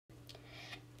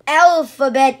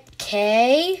Elfabet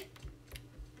K.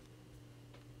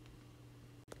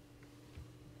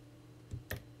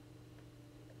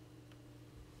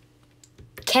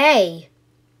 K.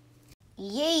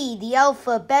 Yay, the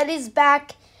alphabet is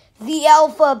back. The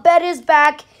alphabet is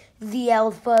back. The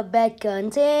alphabet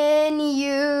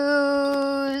continues.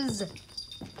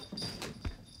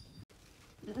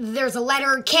 There's a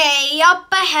letter K up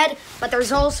ahead, but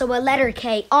there's also a letter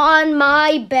K on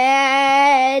my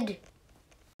bed.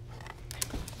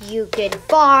 You can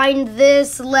find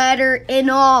this letter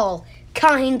in all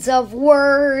kinds of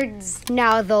words.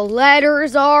 Now the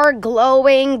letters are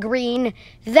glowing green.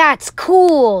 That's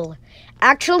cool.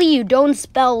 Actually, you don't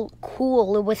spell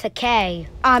cool with a K.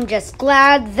 I'm just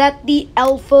glad that the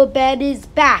alphabet is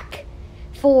back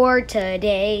for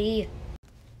today.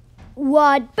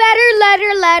 What better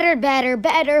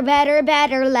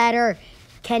letter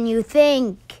can you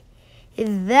think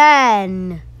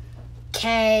than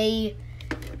K?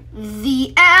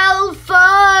 The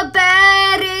alphabet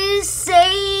is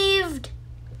saved.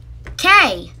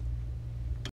 K.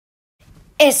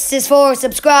 S is for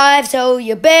subscribe, so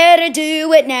you better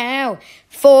do it now.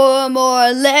 For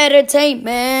more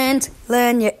lettertainment,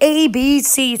 learn your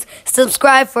ABCs.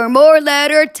 Subscribe for more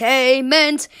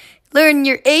lettertainment. Learn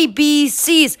your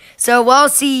ABCs, so I'll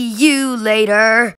see you later.